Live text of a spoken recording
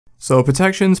So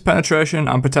protections, penetration,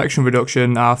 and protection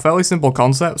reduction are fairly simple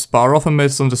concepts, but are often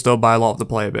misunderstood by a lot of the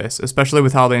player base, especially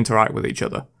with how they interact with each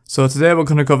other. So today we're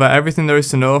going to cover everything there is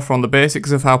to know from the basics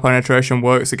of how penetration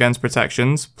works against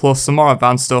protections, plus some more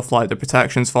advanced stuff like the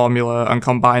protections formula and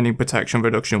combining protection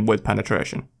reduction with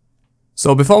penetration.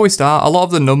 So before we start, a lot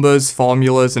of the numbers,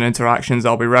 formulas, and interactions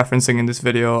I'll be referencing in this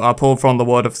video are pulled from the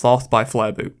Word of Thoth by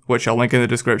Flareboot, which I'll link in the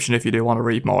description if you do want to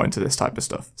read more into this type of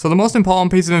stuff. So the most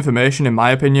important piece of information in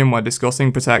my opinion when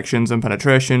discussing protections and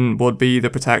penetration would be the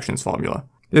protections formula.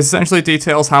 This essentially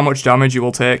details how much damage you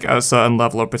will take at a certain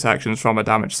level of protections from a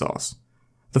damage source.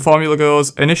 The formula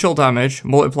goes, initial damage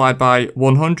multiplied by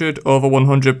 100 over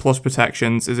 100 plus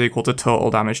protections is equal to total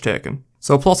damage taken.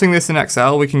 So plotting this in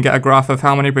Excel, we can get a graph of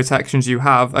how many protections you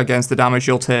have against the damage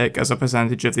you'll take as a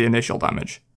percentage of the initial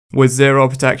damage, with 0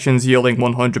 protections yielding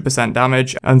 100%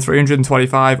 damage and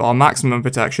 325 or maximum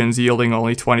protections yielding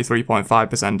only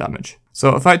 23.5% damage.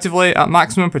 So effectively, at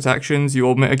maximum protections, you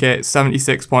will mitigate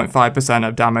 76.5%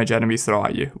 of damage enemies throw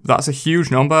at you. That's a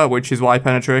huge number, which is why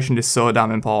penetration is so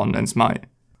damn important in Smite.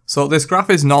 So this graph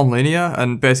is non-linear,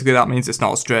 and basically that means it's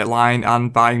not a straight line,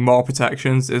 and buying more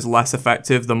protections is less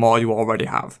effective the more you already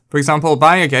have. For example,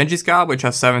 buying a Genji's Guard, which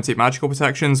has 70 magical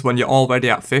protections when you're already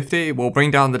at 50, will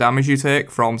bring down the damage you take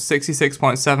from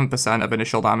 66.7% of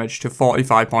initial damage to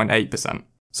 45.8%.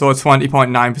 So a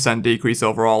 20.9% decrease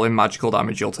overall in magical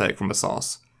damage you'll take from a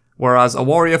source. Whereas a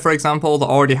warrior, for example, that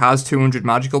already has 200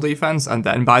 magical defense and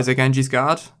then buys a Genji's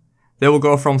Guard, they will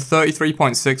go from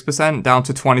 33.6% down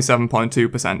to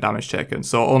 27.2% damage taken,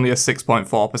 so only a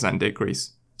 6.4%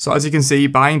 decrease. So as you can see,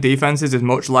 buying defenses is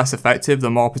much less effective the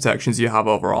more protections you have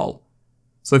overall.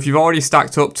 So if you've already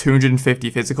stacked up 250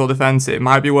 physical defense, it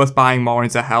might be worth buying more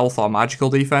into health or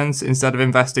magical defense instead of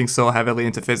investing so heavily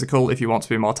into physical if you want to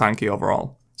be more tanky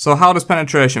overall. So how does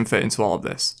penetration fit into all of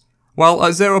this? Well,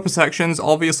 at 0 protections,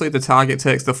 obviously the target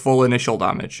takes the full initial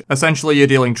damage. Essentially, you're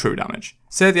dealing true damage.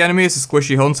 Say the enemy is a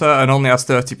squishy hunter and only has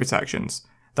 30 protections.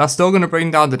 That's still going to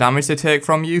bring down the damage they take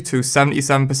from you to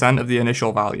 77% of the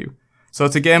initial value. So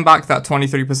to gain back that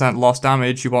 23% lost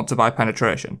damage, you want to buy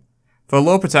penetration. For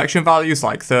low protection values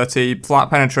like 30, flat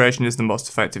penetration is the most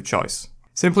effective choice.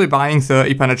 Simply buying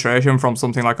 30 penetration from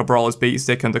something like a Brawler's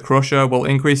Beatstick and the Crusher will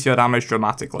increase your damage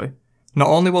dramatically. Not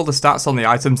only will the stats on the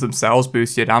items themselves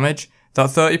boost your damage, that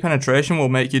 30 penetration will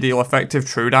make you deal effective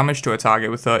true damage to a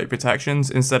target with 30 protections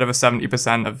instead of a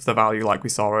 70% of the value like we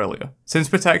saw earlier. Since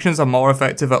protections are more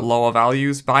effective at lower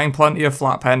values, buying plenty of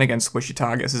flat pen against squishy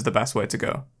targets is the best way to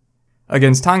go.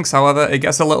 Against tanks, however, it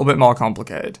gets a little bit more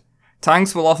complicated.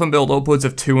 Tanks will often build upwards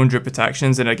of 200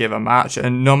 protections in a given match,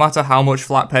 and no matter how much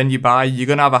flat pen you buy, you're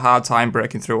going to have a hard time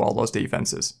breaking through all those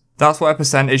defenses. That's where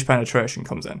percentage penetration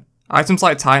comes in. Items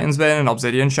like Titan's Bane and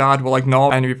Obsidian Shard will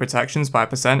ignore enemy protections by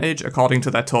percentage according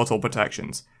to their total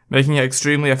protections, making it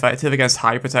extremely effective against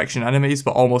high protection enemies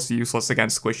but almost useless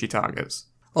against squishy targets.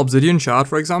 Obsidian Shard,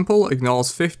 for example,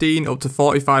 ignores 15 up to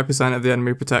 45% of the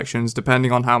enemy protections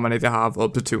depending on how many they have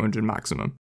up to 200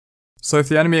 maximum. So if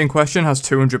the enemy in question has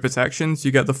 200 protections,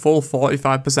 you get the full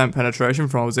 45% penetration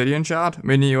from Obsidian Shard,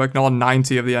 meaning you ignore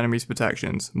 90 of the enemy's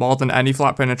protections, more than any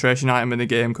flat penetration item in the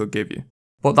game could give you.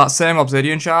 But that same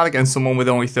Obsidian Shard against someone with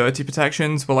only 30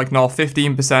 protections will ignore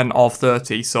 15% of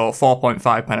 30, so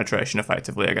 4.5 penetration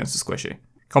effectively against a squishy.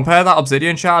 Compare that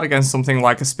Obsidian Shard against something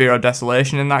like a Spear of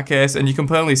Desolation in that case, and you can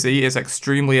plainly see it's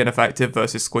extremely ineffective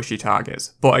versus squishy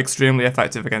targets, but extremely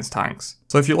effective against tanks.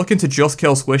 So if you're looking to just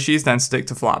kill squishies, then stick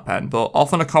to flat pen, but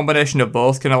often a combination of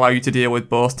both can allow you to deal with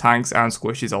both tanks and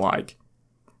squishies alike.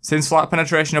 Since flat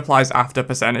penetration applies after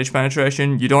percentage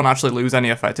penetration, you don't actually lose any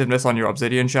effectiveness on your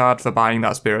Obsidian Shard for buying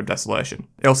that Spear of Desolation.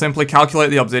 It'll simply calculate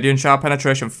the Obsidian Shard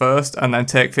penetration first, and then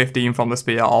take 15 from the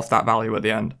Spear off that value at the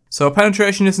end. So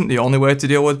penetration isn't the only way to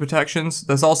deal with protections,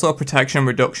 there's also protection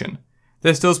reduction.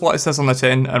 This does what it says on the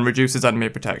tin and reduces enemy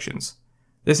protections.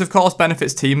 This of course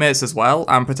benefits teammates as well,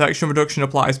 and protection reduction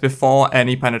applies before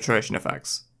any penetration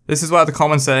effects. This is where the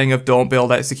common saying of don't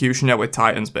build Executioner with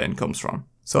Titan's Bane comes from.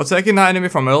 So taking that enemy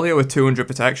from earlier with 200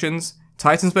 protections,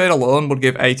 Titan's Bane alone would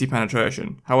give 80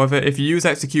 penetration. However, if you use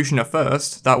Executioner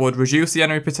first, that would reduce the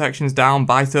enemy protections down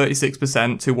by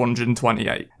 36% to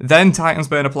 128. Then Titan's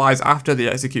Bane applies after the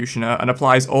Executioner and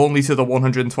applies only to the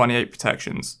 128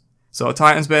 protections. So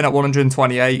Titan's Bane at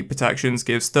 128 protections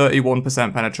gives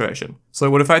 31% penetration. So it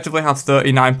would effectively have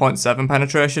 39.7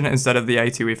 penetration instead of the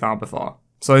 80 we found before.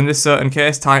 So in this certain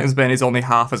case, Titan's Bane is only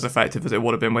half as effective as it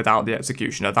would have been without the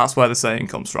Executioner. That's where the saying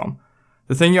comes from.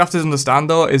 The thing you have to understand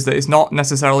though is that it's not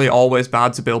necessarily always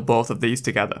bad to build both of these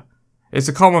together. It's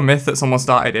a common myth that someone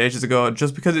started ages ago,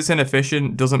 just because it's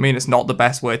inefficient doesn't mean it's not the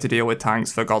best way to deal with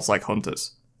tanks for gods like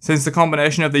hunters. Since the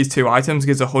combination of these two items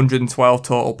gives 112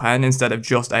 total pen instead of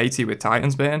just 80 with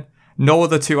Titan's Bane, no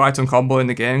other 2-item combo in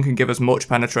the game can give as much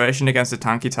penetration against a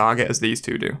tanky target as these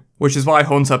two do, which is why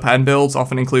Hunter pen builds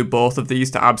often include both of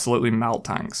these to absolutely melt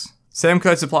tanks. Same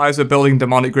code applies with building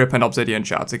Demonic Grip and Obsidian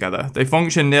Shard together. They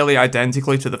function nearly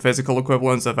identically to the physical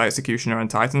equivalents of Executioner and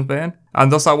Titan's Bane, and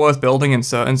thus are worth building in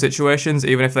certain situations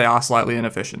even if they are slightly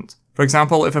inefficient. For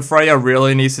example, if a Freya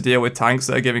really needs to deal with tanks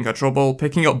that are giving her trouble,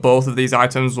 picking up both of these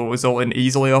items will result in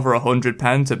easily over 100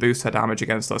 pen to boost her damage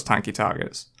against those tanky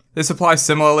targets. This applies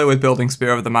similarly with building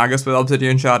Spear of the Magus with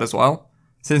Obsidian Shard as well.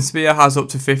 Since Spear has up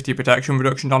to 50 protection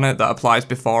reduction on it that applies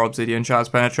before Obsidian Shard's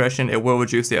penetration, it will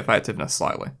reduce the effectiveness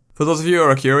slightly. For those of you who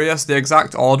are curious, the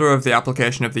exact order of the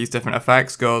application of these different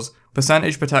effects goes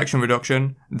percentage protection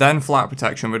reduction, then flat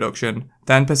protection reduction,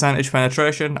 then percentage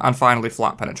penetration, and finally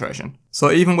flat penetration.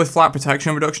 So even with flat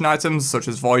protection reduction items such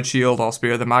as Void Shield or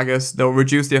Spear of the Magus, they'll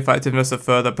reduce the effectiveness of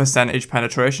further percentage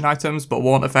penetration items but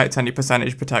won't affect any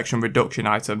percentage protection reduction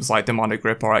items like Demonic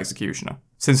Grip or Executioner,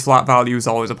 since flat values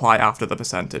always apply after the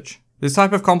percentage. This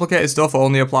type of complicated stuff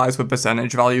only applies with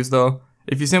percentage values though.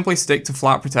 If you simply stick to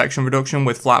flat protection reduction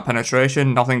with flat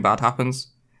penetration, nothing bad happens.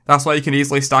 That's why you can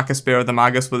easily stack a Spear of the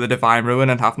Magus with a Divine Ruin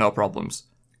and have no problems.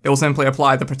 It will simply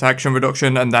apply the protection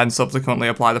reduction and then subsequently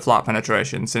apply the flat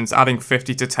penetration, since adding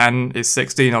 50 to 10 is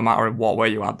 60 no matter in what way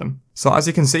you add them. So as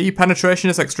you can see,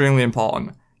 penetration is extremely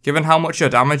important. Given how much your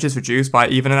damage is reduced by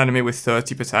even an enemy with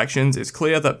 30 protections, it's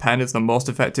clear that pen is the most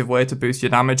effective way to boost your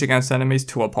damage against enemies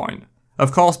to a point.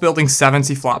 Of course, building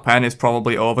 70 flat pen is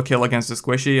probably overkill against a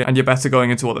squishy, and you're better going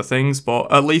into other things,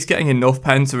 but at least getting enough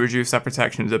pen to reduce their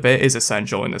protections a bit is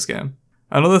essential in this game.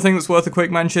 Another thing that's worth a quick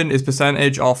mention is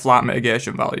percentage or flat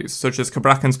mitigation values, such as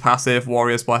Kabrakan's passive,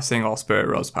 Warrior's Blessing, or Spirit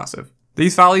Rose passive.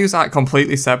 These values act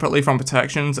completely separately from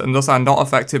protections, and thus are not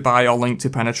affected by or linked to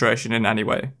penetration in any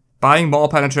way. Buying more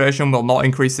penetration will not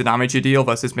increase the damage you deal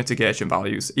versus mitigation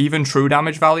values. Even true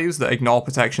damage values that ignore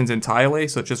protections entirely,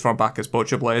 such as from Bacchus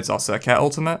Butcher Blades or Circuit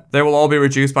Ultimate, they will all be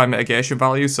reduced by mitigation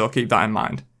values, so keep that in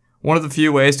mind. One of the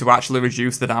few ways to actually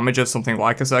reduce the damage of something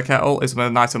like a Circuit Ult is with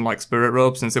an item like Spirit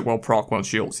Robe, since it will proc once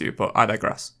she ults you, but I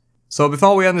digress. So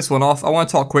before we end this one off, I want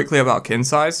to talk quickly about kin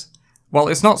size. While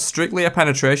it's not strictly a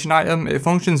penetration item, it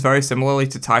functions very similarly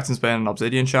to Titan's Bane and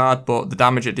Obsidian Shard, but the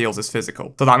damage it deals is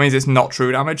physical. So that means it's not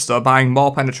true damage, so buying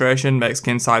more penetration makes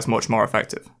kin size much more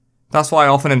effective. That's why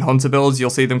often in Hunter builds you'll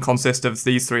see them consist of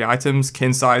these three items,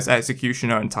 kin size,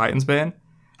 Executioner, and Titan's Bane.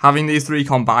 Having these three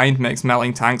combined makes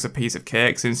melting tanks a piece of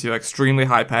cake, since your extremely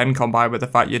high pen combined with the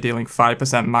fact you're dealing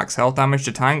 5% max health damage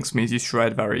to tanks means you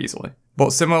shred very easily.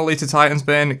 But similarly to Titan's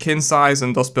Bane, kin size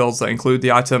and thus builds that include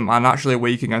the item are naturally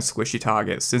weak against squishy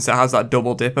targets, since it has that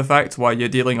double dip effect where you're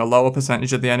dealing a lower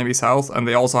percentage of the enemy's health and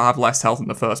they also have less health in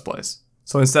the first place.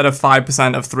 So instead of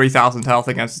 5% of 3000 health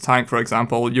against a tank for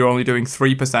example, you're only doing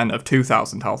 3% of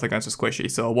 2000 health against a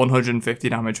squishy, so 150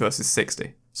 damage versus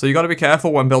 60. So you gotta be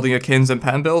careful when building a kins and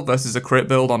pen build versus a crit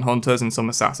build on hunters and some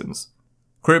assassins.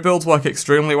 Crit builds work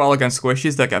extremely well against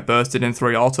squishies that get bursted in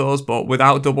 3 autos, but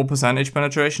without double percentage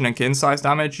penetration and kin size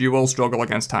damage, you will struggle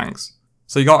against tanks.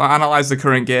 So you gotta analyse the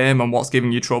current game and what's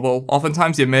giving you trouble.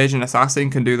 Oftentimes your mage and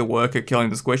assassin can do the work of killing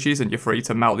the squishies and you're free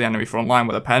to melt the enemy frontline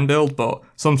with a pen build, but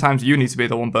sometimes you need to be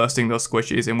the one bursting those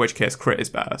squishies, in which case crit is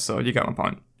better, so you get my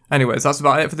point. Anyways, that's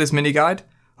about it for this mini guide.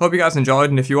 Hope you guys enjoyed,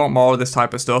 and if you want more of this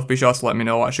type of stuff, be sure to let me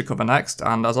know what I should cover next,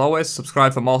 and as always,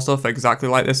 subscribe for more stuff exactly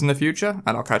like this in the future,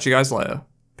 and I'll catch you guys later.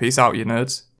 Peace out, you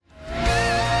nerds.